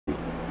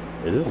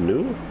Is this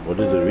new? Or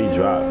does it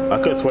re-drop? I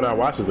could have sworn I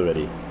watched this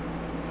already.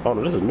 Oh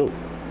no, this is new.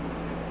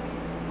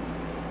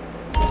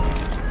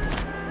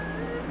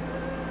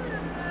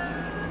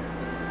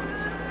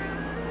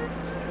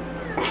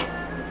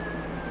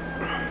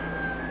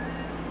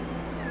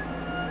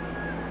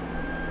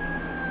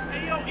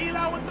 Hey yo,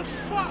 Eli, what the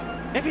fuck?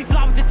 If he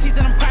fly with the T's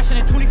and I'm crashing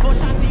it, 24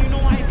 shots, so you know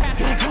I ain't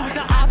passing. Hit it with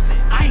the ops,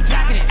 I ain't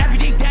jacking it.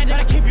 Everything dead,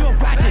 gotta keep you a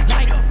ratchet.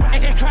 Like,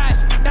 AJ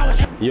crash, that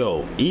was.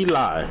 Yo,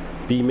 Eli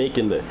be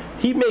making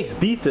he makes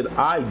beats that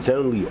I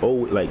generally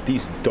like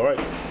these dark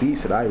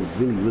beats that I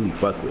really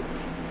fuck with.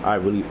 I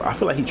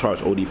feel like he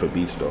charged OD for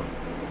beats though.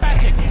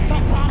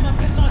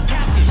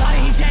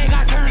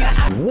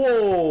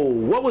 Whoa,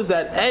 what was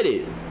that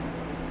edit?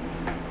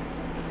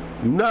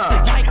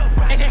 Nah.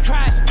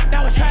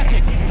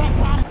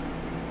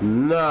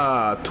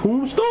 Nah,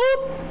 Tombstone?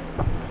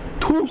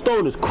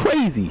 Tombstone is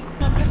crazy.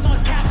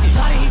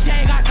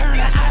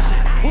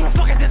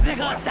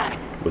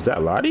 Was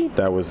that Lottie?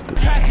 That was the...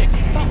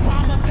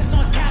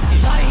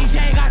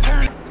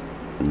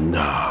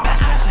 Nah.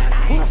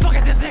 Who the fuck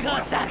is this nigga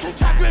assassin?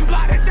 Chocolate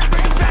block, this shit's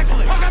making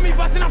backflip. Fuck got me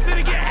bustin', I'm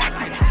finna get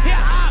active.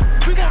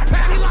 Yeah, we gon'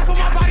 pass. He lock on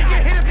my body,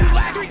 get hit if you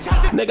lag.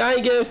 Nigga, I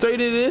ain't getting straight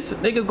into this.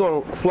 Niggas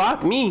gon'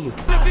 flock me.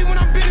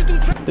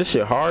 This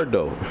shit hard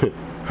though.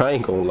 I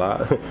ain't gonna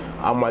lie.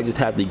 I might just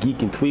have to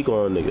geek and tweak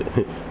on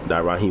nigga.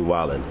 That Raheem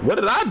wildin'. What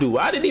did I do?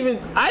 I didn't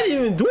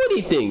even do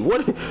anything.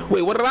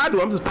 Wait, what did I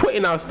do? I'm just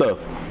putting out stuff.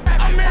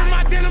 I'm in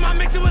my denim, I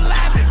mix it with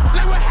laughing.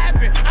 Like what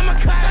happened? I'm a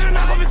class. Turning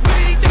off of his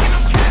feet, he thinking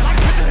I'm cat. Like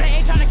they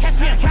ain't trying to catch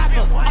me a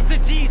capper. Up the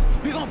G's,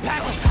 we gon'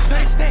 pack them.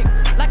 Dirty steak,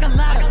 like a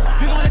ladder.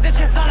 We gon' let this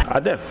shit fall. I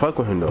did fuck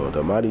with him though.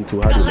 The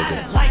Mhady2hottie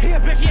nigga. Like he a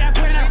bitch, yeah,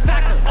 put in a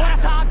factor. Oh,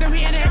 that's how often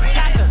we in his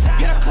chapter.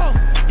 Get up close,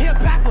 he a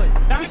backward.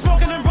 Now we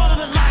smoking and rolling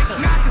with lighter.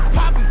 Knock is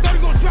popping, 30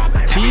 gon' drop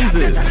it.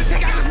 Jesus.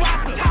 Take out his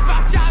roster. Top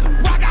 5 shot,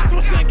 rock out, so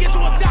it's gonna get to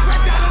a dot.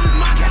 Right down on his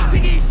mind. Can't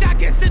think he shot,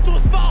 get sent to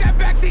his fault. Step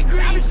back, see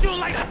green. I be shooting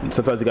like.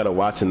 Sometimes you gotta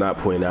watch and not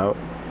point out.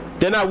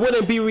 Then I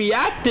wouldn't be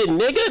reacting,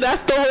 nigga.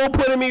 That's the whole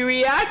point of me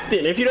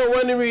reacting. If you don't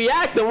want to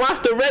react, then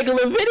watch the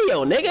regular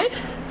video, nigga.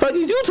 Fuck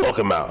is you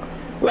talking about?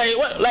 Like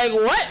what? Like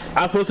what?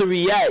 I'm supposed to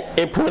react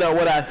and point out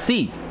what I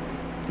see.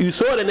 You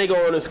saw the nigga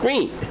on the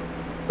screen.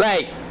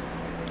 Like,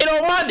 it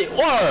don't mind it.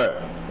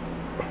 Word.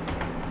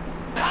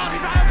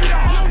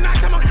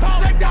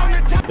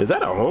 Is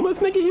that a homeless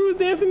nigga he was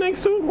dancing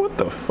next to? What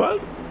the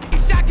fuck?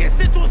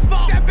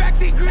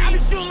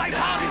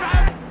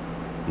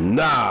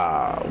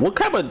 Nah. What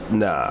kind of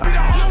nah?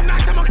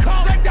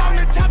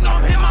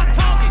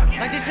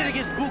 Like this shit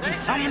get spooky.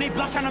 I'm on they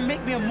block trying to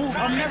make me a move.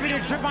 I'm never to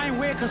drip, I ain't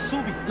wearing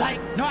Kasubi. Like,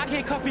 no, I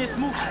can't cuff me a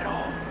smooch at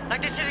all.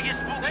 Like this shit get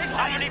spooky.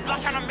 I'm on they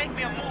block trying to make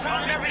me a move.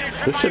 I'm never to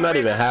drip. This shit not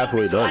even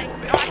halfway done.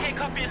 No, I can't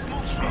cuff me a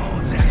smooch. So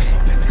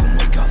big we can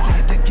wake up,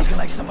 sick at kicking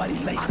like somebody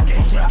laced. I'm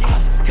fucking with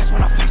ops. Catch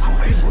when I face one.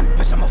 Big booty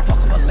bitch, I'ma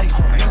fuck up a lace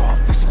one. They're all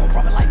fixing, gon'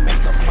 rub it like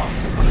makeup.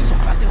 But it's so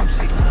fast, they gon'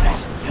 chase him.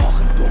 Walk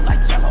him, do him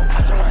like yellow.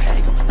 I try to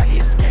hang him like he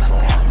a scarecrow.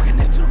 Looking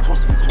into the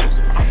cross if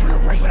closer. I'm from the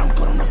right, but I'm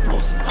good on the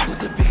floor. I'm with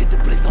the big at the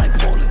place like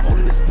Poland.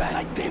 Holding this back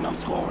like damn, I'm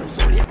scoring.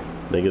 Zodiac.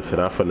 Nigga said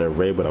I'm from the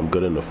Ray, but I'm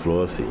good in the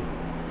floor seat.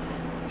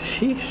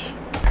 Sheesh.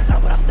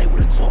 But I stay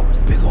with a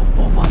Taurus. Big old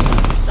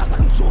 4-5 shots like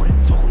I'm Jordan.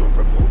 Talk on the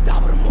ripple, who die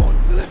with the morning.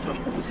 Lift him,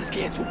 who was his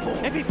scared to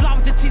born. If he fly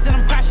with the T's and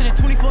I'm crashing it,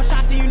 24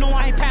 shots, so you know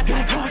I ain't passing.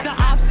 Hit it with the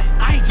ops,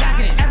 I ain't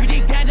jacking it.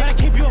 Everything dead, gotta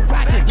keep you a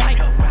ratchet. Like,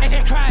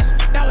 AJ crash,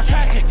 that was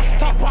tragic.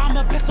 Fuck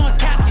Brahma, piss on his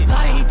casket.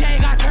 Lottie, he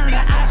dead, got turned to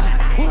ashes.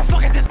 Who the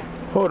fuck is this?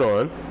 Hold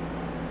on.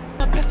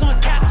 Piss on his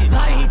casket.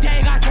 Lottie, he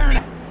dead, got turned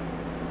to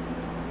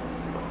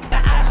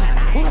ashes.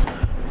 Who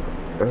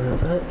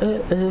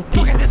the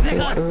fuck is this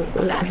nigga?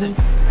 Assassin.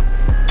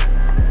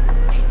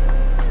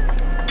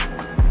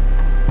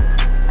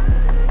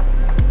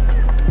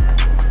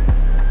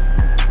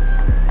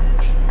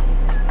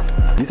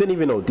 These ain't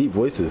even no deep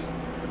voices.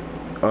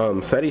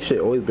 Sadie shit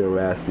always been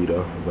raspy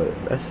though, but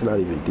that's not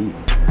even deep.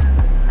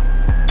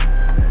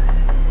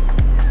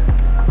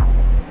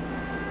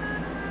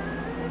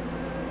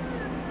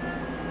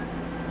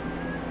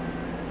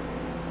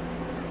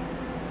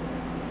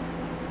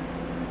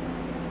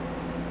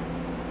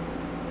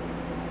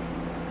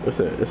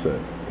 Listen.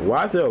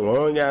 Why is it a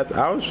long ass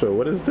outro?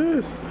 What is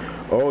this?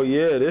 Oh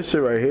yeah, this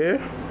shit right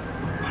here.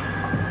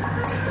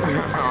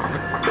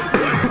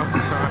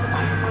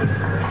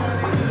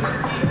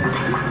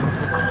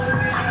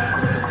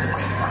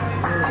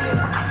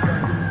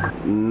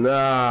 Nah,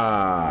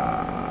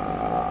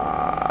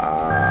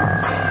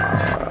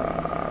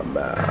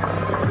 man.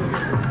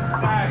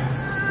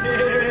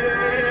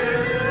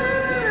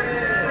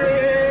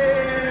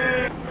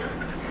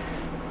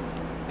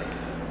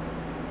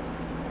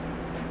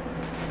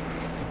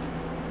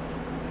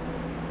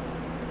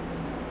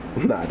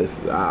 Nah, this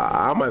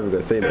I'm not even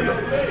gonna say that.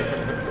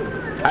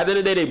 At the end of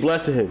the day, they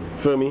blessing him.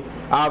 Feel me?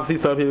 Obviously,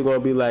 some people gonna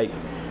be like,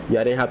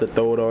 "Yeah, I didn't have to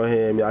throw it on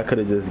him. Yeah, I could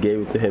have just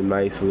gave it to him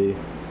nicely."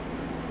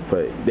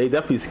 But they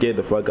definitely scared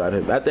the fuck out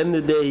of him. At the end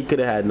of the day, he could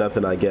have had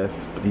nothing, I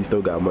guess. But he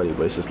still got money.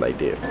 But it's just like,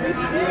 damn.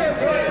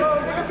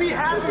 be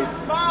happy,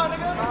 smile,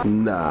 nigga.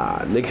 Nah,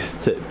 niggas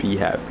said be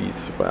happy,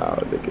 smile,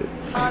 nigga.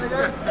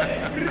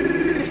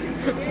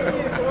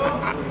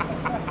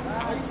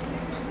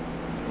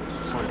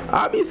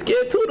 I be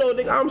scared too though,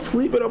 nigga. I'm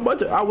sleeping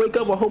I wake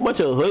up a whole bunch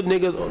of hood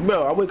niggas.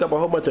 Bro, I wake up a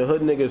whole bunch of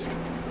hood niggas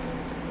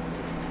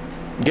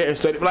getting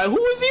straight. Like,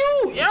 who is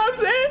you? You know what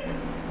I'm saying?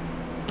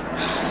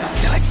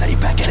 Said he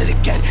back at it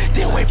again.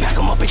 Then way back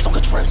on my bitch on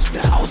the trips.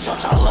 I was young,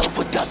 trying to love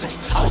for dozens.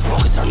 I was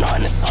broke as I'm not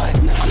in the sun.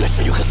 I'm not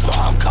sure you can smell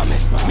how I'm coming.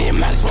 Me and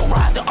Maddox will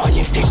ride the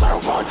onion. They try to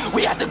run,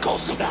 we had to go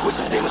some. With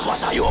some demons,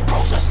 watch how you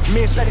approach us.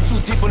 Me and Sadie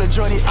too deep on the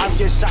journey. I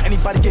get shot,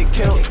 anybody get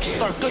killed.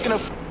 Start clicking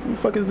up. Who the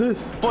fuck is this?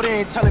 Boy,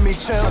 they ain't telling me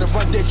chill. To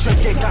run their trip,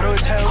 get got her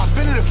as hell. I've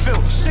been in the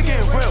field, shit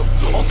getting real.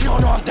 Oh, you don't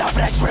know I'm down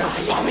for that drill.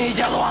 Call me in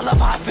yellow, I love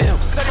how I feel.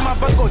 Setting my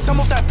butt, go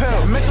dumb off that pill.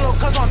 Mental little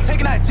cousin, I'm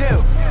taking that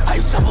deal. How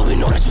you tell we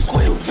know that you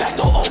squeal? Back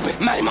door open.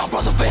 Maddie, my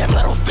brother for him,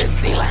 let him fit.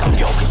 Seem like I'm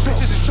joking.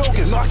 Bitches is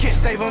joking, no, I can't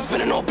save him.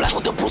 Spinning all black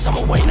with the Bruce,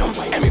 I'ma wait him.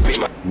 And me beat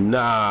my.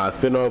 Nah,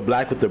 spin all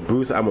black with the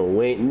Bruce, I'ma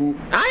wait. I ain't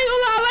gonna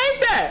lie, I like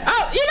that.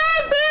 You know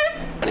what I'm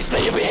saying?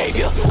 Explain your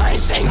behavior. I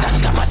ain't changed, I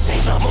just got my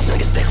change up. Most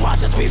niggas stick around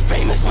just be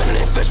famous. Winning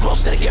in fish roll,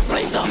 shit get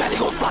flamed up. Maddie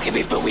gon' flock if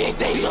he feel we ain't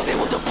dangerous. They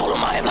with the pull on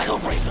my head like a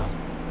razor.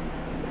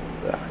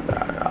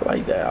 Nah, I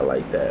like that, I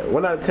like that.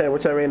 1 out of 10,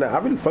 what y'all rating that? I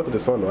really fuck with the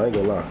song though, I ain't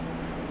gonna lie.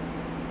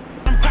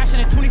 I'm crashing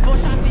at 24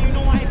 shots, so you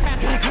know I ain't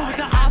passing. Come with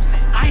the ops,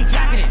 I ain't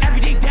jacking it.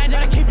 Everything dead,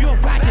 that'll keep you a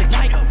ratchet.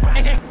 Like,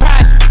 AJ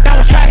crash, that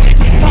was tragic.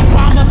 Fuck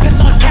Brahma,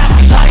 pistol his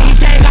casket.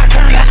 Mhady2hottie, got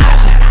turned to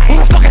ashes. Who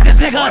the fuck is this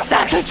nigga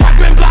assassin? Track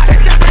been blocked,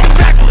 success ain't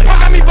backflip. Fuck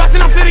got me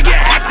bustin', I'm finna get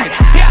active.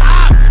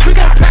 Yeah, we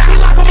got pass, he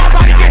lock on my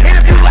body, get hit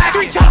if you laugh.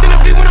 3 chops in the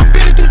beat when I'm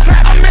bending through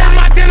trap. I'm in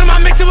my denim, I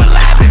mix it with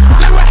laughing.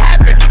 Like what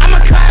happened? I'm a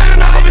class, I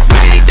don't know if it's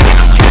anything,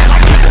 I'm cat.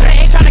 Like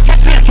they ain't trying to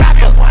catch me a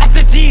capper. Up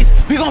the G's,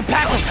 we gon'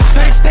 pack them.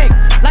 30 steak,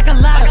 like a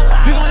ladder.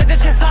 We gon' let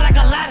this shit fly like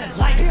a ladder.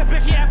 Like, he a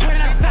bitch, yeah, put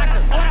in a factor.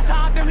 Oh, that's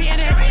how often we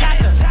enter his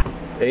chapter.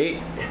 8,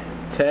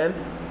 10,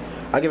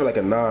 I give it like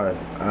a 9.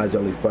 I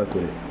jolly fuck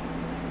with it.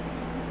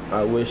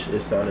 I wish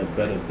it sounded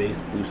better bass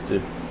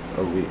boosted.